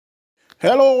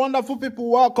Hello, wonderful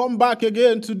people. Welcome back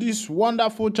again to this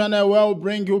wonderful channel where we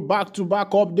bring you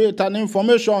back-to-back update and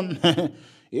information.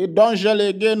 It don't shell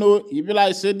again. Oh, if you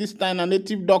like say this time a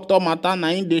native doctor matter na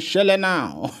in the shell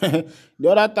now. The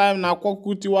other time na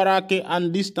Kwakuti Warake,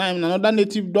 and this time another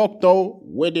native doctor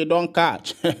where they don't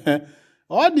catch.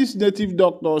 All these native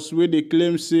doctors where they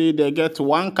claim say they get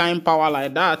one kind power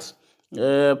like that.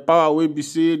 Power will be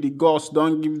say the gods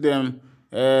don't give them.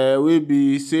 We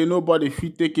be say nobody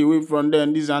fit take away from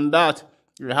them this and that.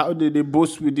 How they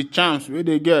boast with the charms where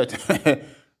they get?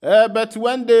 But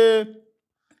when the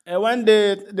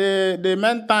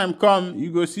main time come,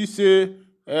 you go see say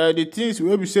the things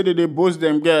where we say that they boast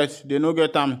them get, they no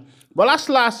get them. But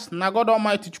last, na God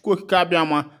Almighty Chukwu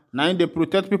Kabiama, na they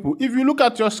protect people. If you look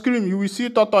at your screen, you will see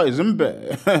tortoise,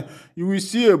 you will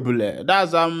see a bull.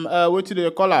 That's what do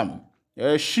they call them?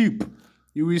 Sheep.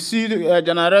 You will see a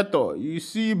generator, you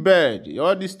see bird,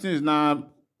 all these things now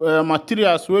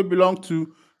materials will belong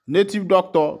to native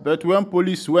doctor, but when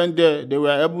police went there, they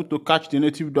were able to catch the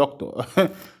native doctor.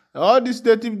 All these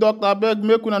native doctor beg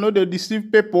make una know they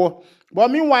deceive people.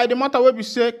 But meanwhile, the matter where we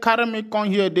say carry me come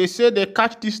here, they say they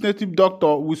catch this native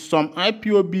doctor with some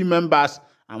IPOB members,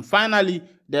 and finally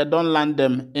they don't land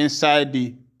them inside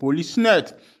the police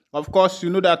net. Of course, you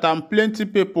know that plenty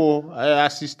people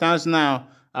assistance now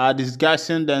are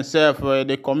disguising themselves.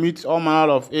 They commit all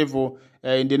manner of evil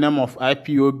in the name of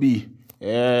IPOB.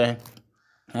 I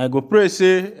go pray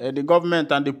say the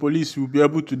government and the police will be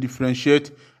able to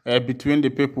differentiate between the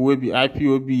people who be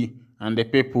IPOB and the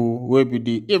people who will be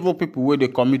the evil people where they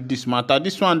commit this matter.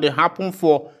 This one they happen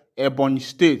for Ebonyi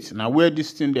State. Now where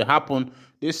this thing they happen,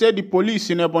 they say the police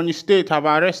in Ebonyi State have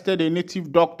arrested a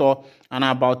native doctor and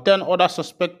about 10 other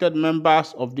suspected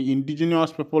members of the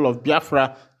indigenous people of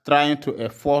Biafra trying to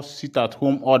enforce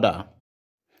sit-at-home order.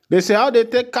 They say how they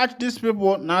catch these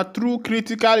people now through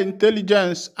critical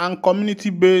intelligence and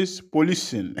community-based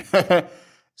policing.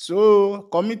 So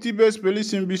community-based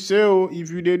policing be say, oh,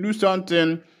 if you they do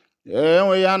something,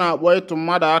 when you are boy to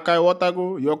mother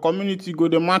your community go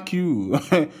they mark you.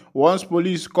 Once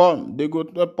police come, they go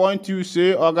to point you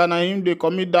say organize him they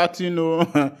commit that thing.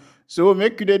 So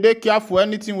make you they careful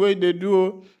anything where they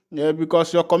do.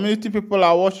 Because your community people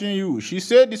are watching you. She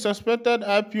said the suspected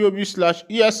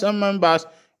IPOB/ESM members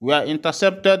were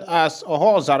intercepted as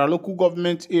Ohozara local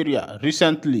government area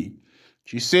recently.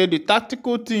 She said the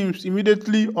tactical teams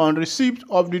immediately on receipt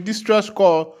of the distress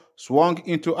call swung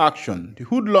into action. The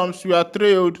hoodlums were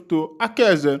trailed to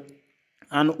Akeze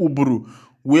and Uburu,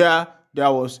 where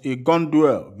there was a gun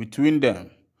duel between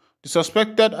them. The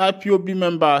suspected IPOB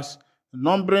members,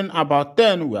 numbering about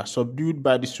 10, were subdued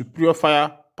by the superior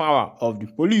fire power of the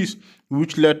police,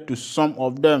 which led to some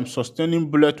of them sustaining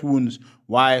bullet wounds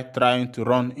while trying to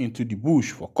run into the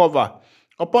bush for cover.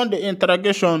 Upon the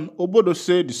interrogation, Obodo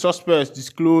said the suspects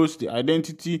disclosed the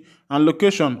identity and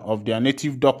location of their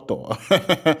native doctor.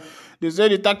 They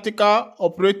said the tactical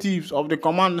operatives of the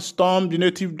command stormed the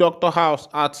native doctor house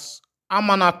at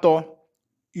Amanato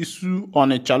Isu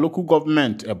on a local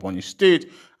government, Ebonyi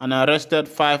State, and arrested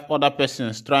 5 other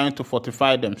persons trying to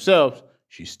fortify themselves,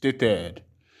 she stated.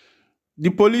 The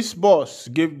police boss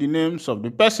gave the names of the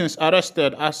persons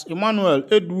arrested as Emmanuel,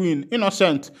 Edwin,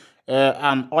 Innocent,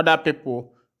 and other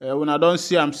people. When I don't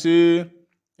see them say,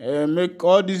 make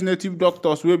all these native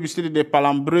doctors will be still they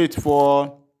palambrate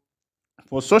for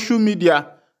social media.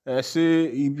 Say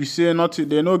if you say nothing,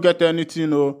 they don't get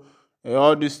anything.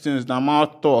 All these things, the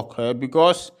mouth talk.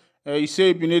 Because you say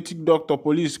if native doctor,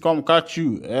 police come catch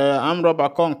you, armed robber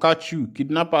come catch you,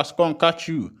 kidnappers come catch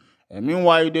you.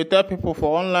 Meanwhile, they tell people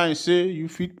for online say you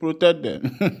fit protect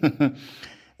them.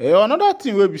 Another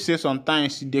thing where we say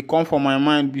sometimes they come from my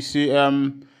mind be say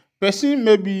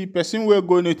person will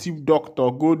go native doctor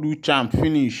go do charm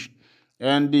finish,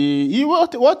 and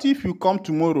what if you come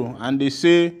tomorrow and they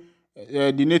say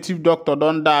the native doctor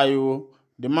don't die,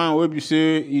 the man will be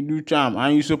say he do charm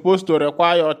and you supposed to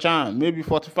require your charm, maybe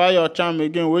fortify your charm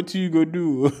again. What you go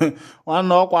do?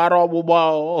 One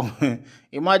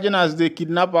imagine as they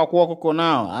kidnap a Kwokoko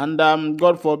now, and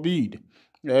God forbid,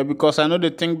 because I know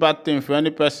they think bad thing for any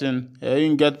person. You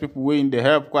can get people waiting the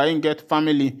help, you can get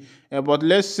family. But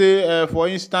let's say, for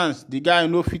instance, the guy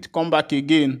no fit come back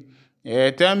again.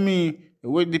 Tell me,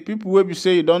 the people will be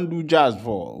say you don't do jazz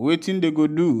for waiting they go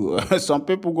do. Some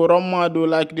people go run mad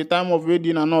like the time of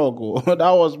wedding and all go.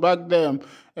 That was back then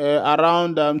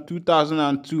around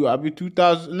 2002. I be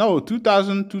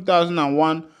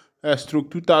 2001 stroke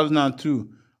 2002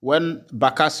 when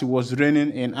Bakassi was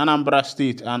reigning in Anambra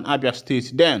State and Abia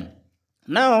State then.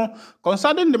 Now,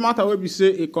 concerning the matter where we say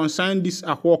it concern this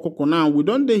Akwa now, we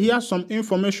don't dey hear some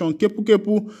information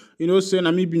kepu, say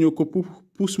na me be Nyokopu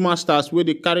push masters where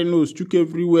they carry nose chook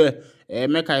everywhere.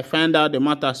 Make I find out the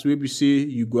matters where we say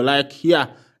you go like here.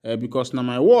 Because now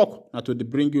my work na to dey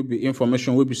bring you the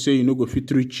information where we say you no go fit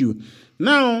reach you.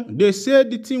 Now, they say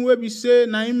the thing where we say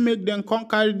na him make them come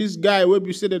carry this guy where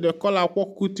we say that they call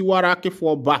Akwa Tiwaraki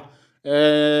for Oba.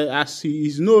 As he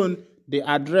is known, the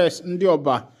address Ndi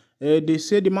Oba. They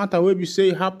say the matter where we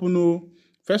say happen.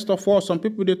 First of all, some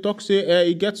people they talk say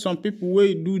you get some people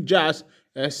where do jazz.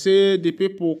 Say the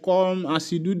people come as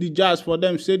he do the jazz for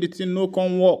them. Say the thing no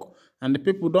come work, and the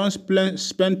people don't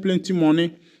spend plenty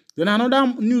money. Then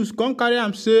another news come carry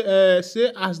am say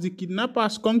as the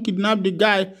kidnappers come kidnap the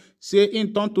guy, say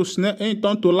in turn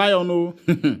to lion. Oh,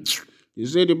 you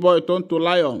say the boy turn to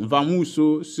lion. Vamoose.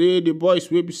 So say the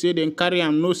boys wey be say dem carry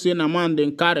am no say na man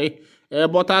dem carry.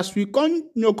 But as we come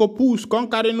Nyokopus, come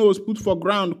carry nose put for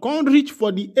ground, come reach for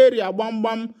the area,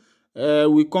 bam,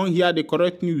 we come hear the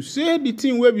correct news. Say the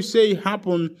thing where we say it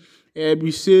happen,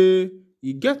 we say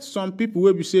you get some people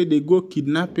where we say they go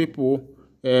kidnap people,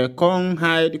 come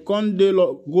hide, come they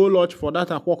go lodge for that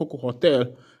Akwa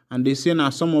hotel, and they say now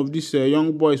some of these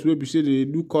young boys where we say they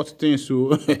do cut things,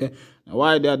 so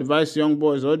why they advise young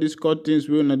boys all these cut things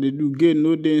when they do gain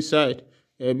no day inside.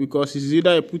 Because it's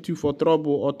either it put you for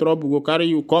trouble or trouble will carry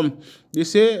you come. They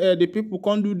say the people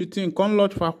can't do the thing, can't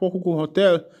lodge for Akwa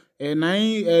hotel.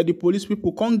 The police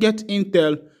people can't get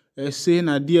intel saying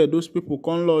that there those people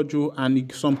can't lodge you,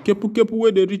 and some kepu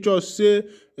where they reach us say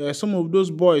some of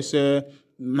those boys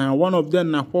now one of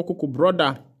them na Akwa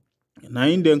brother. Now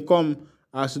in them come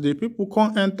as the people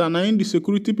can't enter. Now in the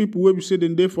security people where we say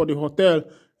they for the hotel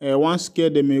one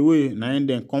scare them away. Now in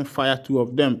them come fire two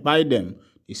of them by them.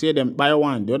 They say them buy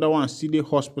one, the other one see the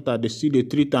hospital, they see they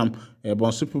treat them.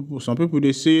 But some people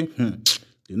they say,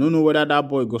 they don't know whether that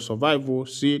boy go survive or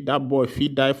see that boy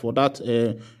fit die for that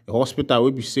hospital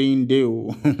we be saying they.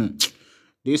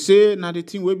 They say now the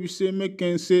thing we be say make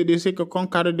say they say can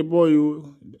carry the boy.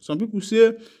 Some people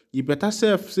say you better say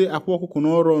Akwa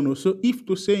no run. So if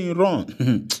to say in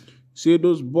run. Say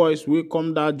those boys will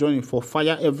come that journey for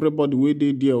fire everybody where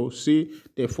they deal. See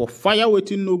they for fire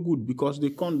waiting no good because they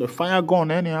come the fire gone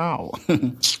anyhow.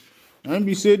 And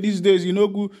we say these days you know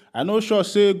good. I know sure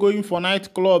say going for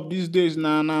nightclub these days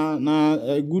na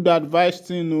a good advice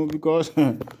thing because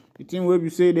the thing where we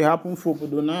say they happen for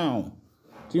people now.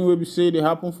 The thing where we say they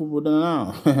happen for people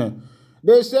now.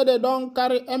 They say they don't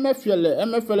carry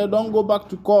MFL don't go back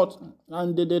to court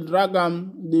and they drag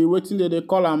them. They waiting they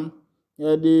call them.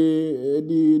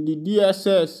 The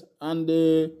DSS and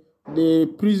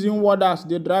the prison warders,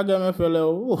 they drag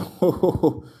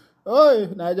MFL. Oh,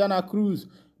 Nigerian cruise.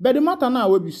 But the matter now,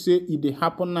 where we say it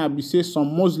happen now, we say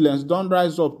some Muslims don't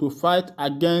rise up to fight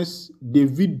against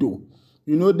Davido.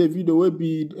 You know, Davido will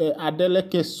be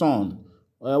Adeleke's son.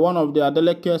 One of the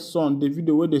Adeleke's son,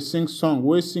 Davido, where they sing song,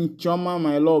 where sing Choma,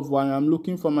 my love, while I'm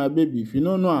looking for my baby. If you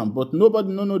don't know him, but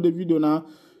nobody know Davido now.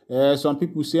 Some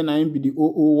people say na him be the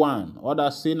 001.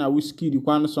 Others say na Whiskey, the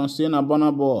one some say na Burna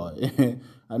Boy.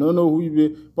 I don't know who he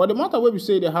be. But the matter where we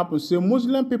say they happen, say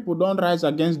Muslim people don't rise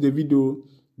against the video.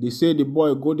 They say the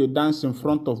boy go they dance in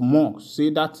front of monks. Say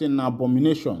that's an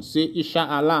abomination. Say Isha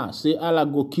Allah. Say Allah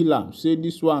go kill him. Say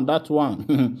this one, that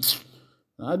one.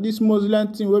 Now this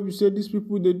Muslim thing where we say these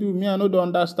people they do, me I know they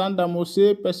understand them. Or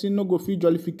say person no go feel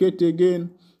jollificate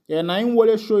again. And I ain't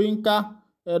wole show inka.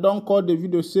 Don't call the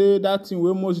video, say that thing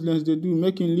where Muslims they do,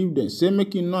 make him leave them. Say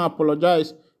make him no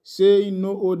apologize. Say he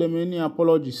no owe them any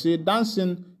apology. Say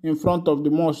dancing in front of the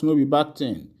mosque no be bad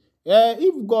thing.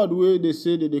 If God will they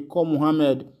say that they call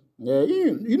Muhammad,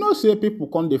 you know say people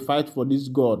come they fight for this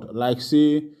God. Like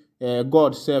say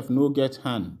God self no get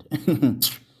hand.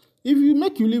 If you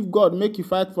make you leave God, make you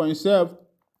fight for himself.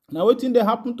 Now what thing they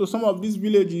happen to some of these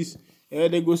villages?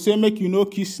 They go say make you no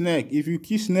kiss snake. If you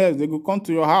kiss snake, they go come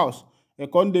to your house. They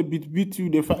come they beat you.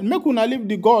 They fight. Make una leave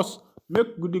the gods.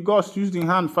 Make the gods use the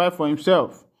hand fight for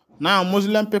himself. Now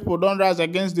Muslim people don't rise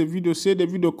against the video. Say the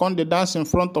video come they dance in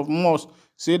front of mosque.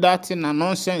 Say that thing a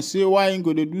nonsense. Say why ain't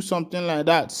go they do something like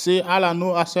that. Say Allah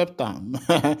no accept them.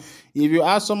 If you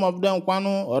ask some of them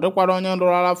kwano or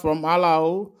 $100 from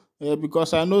Allah,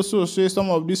 because I know so say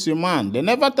some of this man. They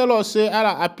never tell us say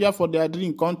Allah appear for their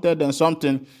dream, come tell them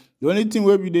something. The only thing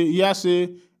where we they hear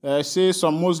say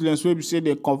some Muslims where we say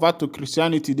they convert to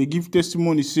Christianity, they give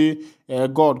testimony, say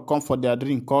God come for their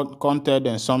dream, come tell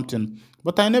them something.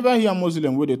 But I never hear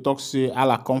Muslim where they talk say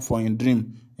Allah come for in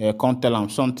dream, come tell them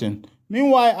something.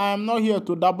 Meanwhile, I am not here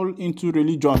to dabble into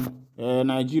religion.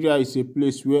 Nigeria is a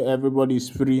place where everybody is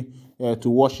free to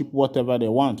worship whatever they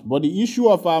want. But the issue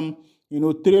of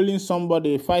trailing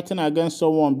somebody, fighting against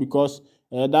someone because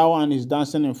that one is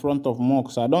dancing in front of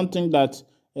mosques. I don't think that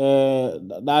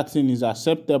that thing is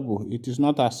acceptable. It is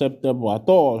not acceptable at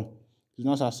all. It's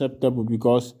not acceptable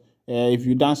because if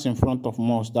you dance in front of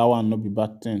mosques, that one no be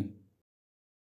bad thing.